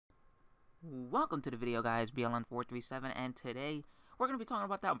Welcome to the video, guys. BLN437, and today we're going to be talking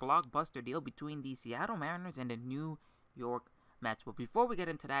about that blockbuster deal between the Seattle Mariners and the New York Mets. But before we get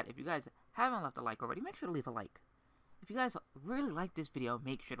into that, if you guys haven't left a like already, make sure to leave a like. If you guys really like this video,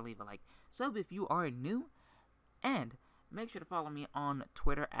 make sure to leave a like. Sub if you are new, and make sure to follow me on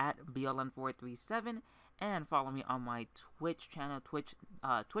Twitter at BLN437, and follow me on my Twitch channel,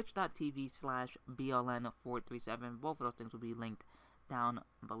 twitch.tv/BLN437. Both of those things will be linked down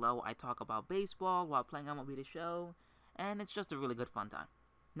below. I talk about baseball while playing MLB The Show, and it's just a really good fun time.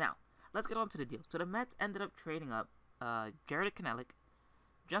 Now, let's get on to the deal. So the Mets ended up trading up Jared Kelenic,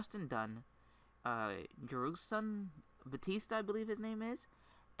 Justin Dunn, Jerusalem Batuisa, I believe his name is,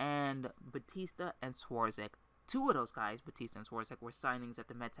 and Batuisa and Swarzak. Two of those guys, Batuisa and Swarzak, were signings that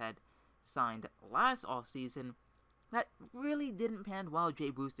the Mets had signed last offseason that really didn't pan well.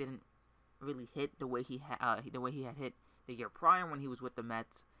 Jay Bruce didn't really hit the way he had hit the year prior when he was with the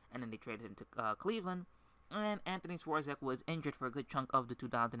Mets, and then they traded him to Cleveland. And Anthony Swarzak was injured for a good chunk of the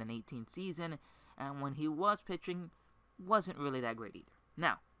 2018 season, and when he was pitching, wasn't really that great either.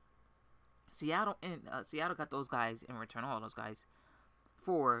 Now, Seattle got those guys in return, all those guys,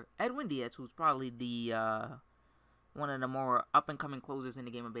 for Edwin Diaz, who's probably the one of the more up-and-coming closers in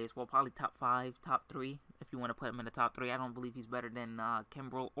the game of baseball, probably top 5, top 3, if you want to put him in the top 3. I don't believe he's better than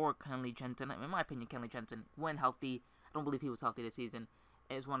Kimbrel or Kelenic. In my opinion, Kelenic, when healthy, I don't believe he was healthy this season,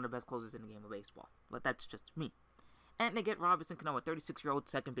 is one of the best closers in the game of baseball. But that's just me. And they get Robinson Cano, a 36-year-old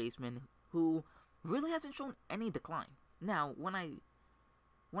second baseman who really hasn't shown any decline. Now, when I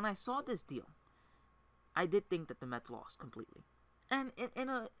saw this deal, I did think that the Mets lost completely, and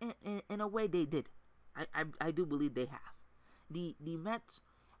in a way they did. I do believe they have. The Mets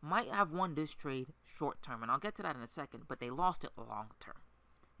might have won this trade short term, and I'll get to that in a second, but they lost it long term.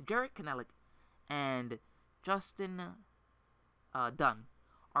 Jared Kelenic and Justin Dunn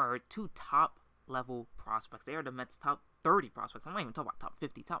are two top level prospects. They are the Mets' top 30 prospects. I'm not even talking about top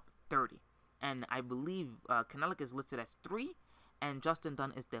 50, top 30. And I believe Kelenic is listed as 3, and Justin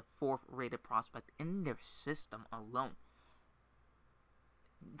Dunn is the 4th rated prospect in their system alone.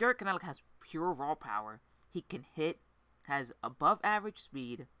 Jared Kelenic has pure raw power. He can hit, has above average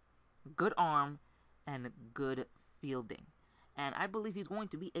speed, good arm, and good fielding. And I believe he's going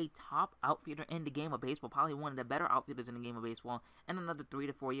to be a top outfielder in the game of baseball, probably one of the better outfielders in the game of baseball in another 3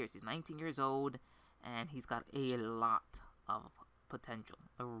 to 4 years. He's 19 years old, and he's got a lot of potential,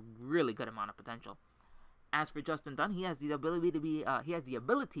 a really good amount of potential. As for Justin Dunn, he has the ability to be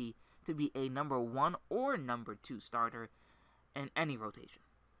a number 1 or number 2 starter in any rotation.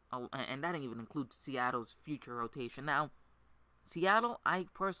 And that even includes Seattle's future rotation. Now, Seattle, I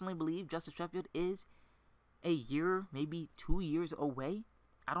personally believe Justin Sheffield is a year, maybe 2 years away.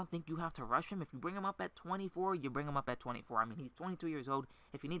 I don't think you have to rush him. If you bring him up at 24, you bring him up at 24. I mean, he's 22 years old.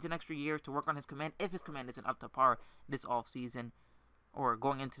 If he needs an extra year to work on his command, if his command isn't up to par this offseason, or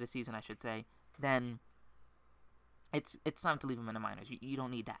going into the season, I should say, then it's time to leave him in the minors. You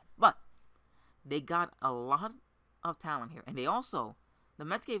don't need that. But they got a lot of talent here. And they also, the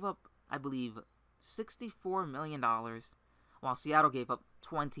Mets gave up, I believe, $64 million, while Seattle gave up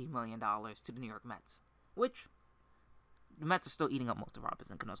 $20 million to the New York Mets. Which, the Mets are still eating up most of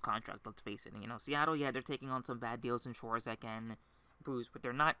Robinson Cano's contract, let's face it. You know, Seattle, yeah, they're taking on some bad deals in Swarzak and Bruce, but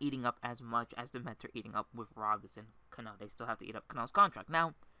they're not eating up as much as the Mets are eating up with Robinson Cano. They still have to eat up Cano's contract.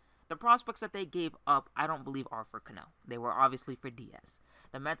 Now, the prospects that they gave up, I don't believe are for Cano. They were obviously for Diaz.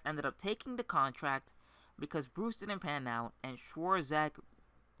 The Mets ended up taking the contract because Bruce didn't pan out, and Swarzak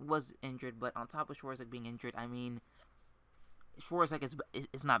was injured, but on top of Swarzak being injured, I mean, Swarzak is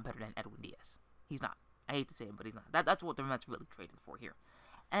not better than Edwin Diaz. He's not. I hate to say it, but he's not. That's what the Mets really traded for here.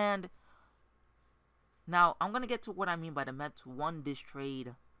 And now, I'm going to get to what I mean by the Mets won this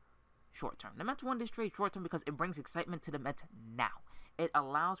trade short term. The Mets won this trade short term because it brings excitement to the Mets now. It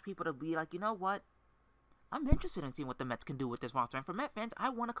allows people to be like, you know what? I'm interested in seeing what the Mets can do with this roster. And for Met fans, I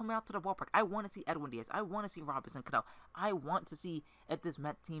want to come out to the ballpark. I want to see Edwin Diaz. I want to see Robinson Cano. I want to see if this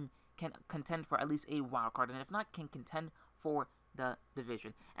Met team can contend for at least a wild card. And if not, can contend for the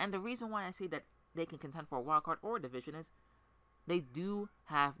division. And the reason why I say that they can contend for a wild card or a division is they do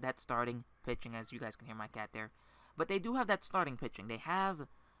have that starting pitching, as you guys can hear my cat there. But they do have that starting pitching. They have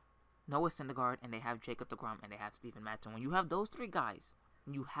Noah Syndergaard, and they have Jacob deGrom, and they have Steven Matson. When you have those 3 guys,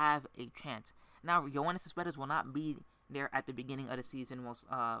 you have a chance. Now, Yoenis Cespedes will not be there at the beginning of the season,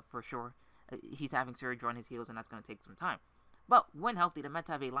 for sure. He's having surgery on his heels, and that's going to take some time. But when healthy, the Mets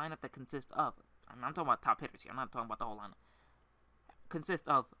have a lineup that consists of, and I'm talking about top hitters here, I'm not talking about the whole lineup, consists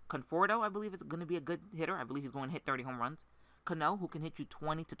of Conforto, I believe is going to be a good hitter. I believe he's going to hit 30 home runs. Cano, who can hit you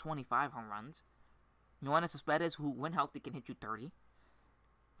 20 to 25 home runs. Yoenis Cespedes, who when healthy can hit you 30.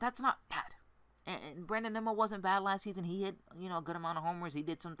 that's not bad. And Brandon Nimmo wasn't bad last season. He hit, a good amount of homers. He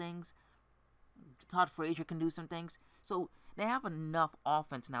did some things. Todd Frazier can do some things. So they have enough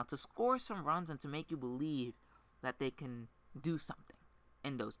offense now to score some runs and to make you believe that they can do something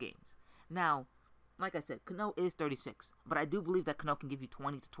in those games. Now, like I said, Cano is 36, but I do believe that Cano can give you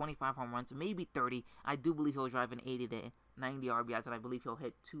 20 to 25 home runs, maybe 30. I do believe he'll drive an 80 to 90 RBIs, and I believe he'll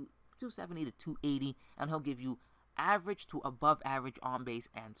hit 270 to 280, and he'll give you average to above average on base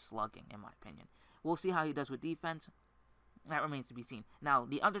and slugging, in my opinion. We'll see how he does with defense. That remains to be seen. Now,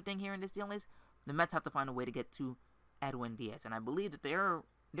 the other thing here in this deal is the Mets have to find a way to get to Edwin Diaz, and I believe that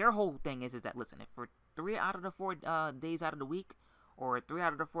their whole thing is that, listen, if for 3 out of the 4 days out of the week, or 3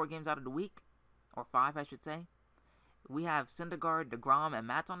 out of the 4 games out of the week, or 5, I should say, we have Syndergaard, DeGrom, and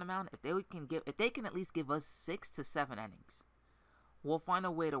Matz on the mound. If they can at least give us 6 to 7 innings, we'll find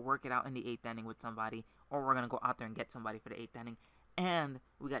a way to work it out in the 8th inning with somebody, or we're gonna go out there and get somebody for the 8th inning, and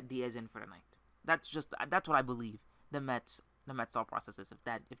we got Diaz in for the 9th. That's what I believe the Mets thought process is.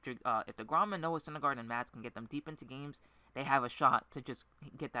 If DeGrom and Noah Syndergaard and Matz can get them deep into games, they have a shot to just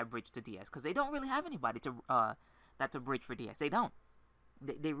get that bridge to Diaz, because they don't really have anybody that's a bridge for Diaz. They don't.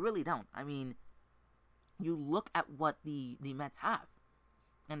 They really don't. I mean, you look at what the Mets have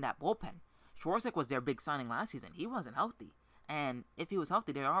in that bullpen. Swarzak was their big signing last season. He wasn't healthy. And if he was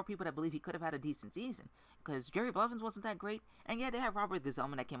healthy, there are people that believe he could have had a decent season. Because Jerry Blevins wasn't that great. And yeah, they have Robert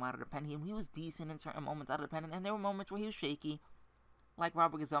Gsellman that came out of the pen. He was decent in certain moments out of the pen. And there were moments where he was shaky. Like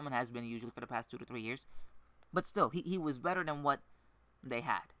Robert Gsellman has been usually for the past 2 to 3 years. But still, he was better than what they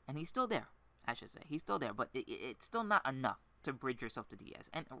had. And he's still there, I should say. He's still there. But it's still not enough to bridge yourself to Diaz.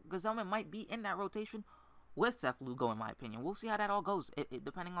 And Gsellman might be in that rotation with Seth Lugo, in my opinion. We'll see how that all goes,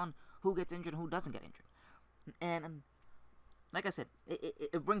 depending on who gets injured and who doesn't get injured. And like I said,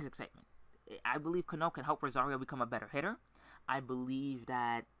 it brings excitement. I believe Cano can help Rosario become a better hitter. I believe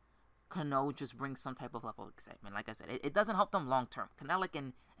that Cano just brings some type of level of excitement. Like I said, it doesn't help them long term.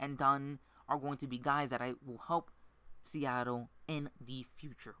 Kelenic and Dunn are going to be guys that will help Seattle in the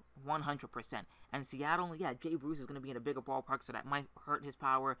future, 100%. And Seattle, yeah, Jay Bruce is going to be in a bigger ballpark, so that might hurt his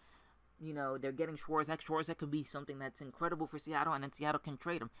power. They're getting Swarzak. Swarzak could be something that's incredible for Seattle, and then Seattle can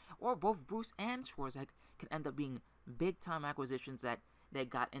trade him. Or both Bruce and Swarzak could end up being big-time acquisitions that they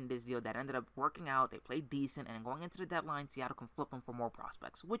got in this deal that ended up working out. They played decent, and going into the deadline, Seattle can flip them for more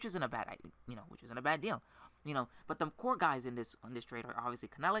prospects, which isn't a bad, deal. But the core guys in this trade are obviously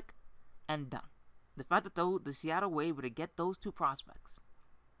Kelenic and Dunn. The fact that the Seattle were able to get those 2 prospects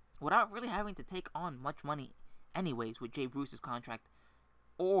without really having to take on much money, anyways, with Jay Bruce's contract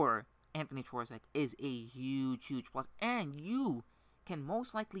or Anthony Swarzak is a huge, huge plus. And you can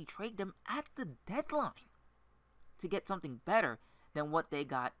most likely trade them at the deadline to get something better than what they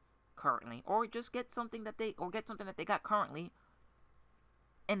got currently, or just get something that they got currently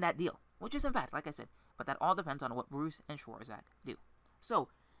in that deal, which isn't bad, like I said. But that all depends on what Bruce and Swarzak do. So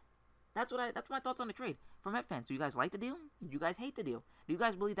that's my thoughts on the trade. For Met fans, do you guys like the deal? Do you guys hate the deal? Do you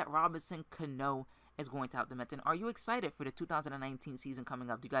guys believe that Robinson Cano is going to help the Mets? And are you excited for the 2019 season coming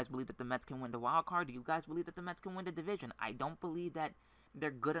up? Do you guys believe that the Mets can win the wild card? Do you guys believe that the Mets can win the division? I don't believe that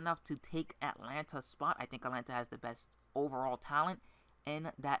they're good enough to take Atlanta's spot. I think Atlanta has the best overall talent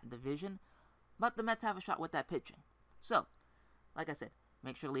in that division. But the Mets have a shot with that pitching. So, like I said,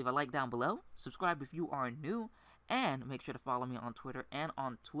 make sure to leave a like down below. Subscribe if you are new. And make sure to follow me on Twitter and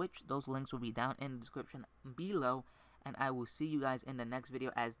on Twitch. Those links will be down in the description below. And I will see you guys in the next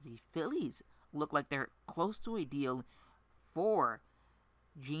video as the Phillies look like they're close to a deal for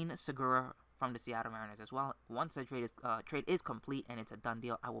Jean Segura from the Seattle Mariners as well. Once the trade is complete and it's a done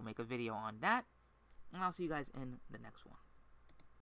deal, I will make a video on that. And I'll see you guys in the next one.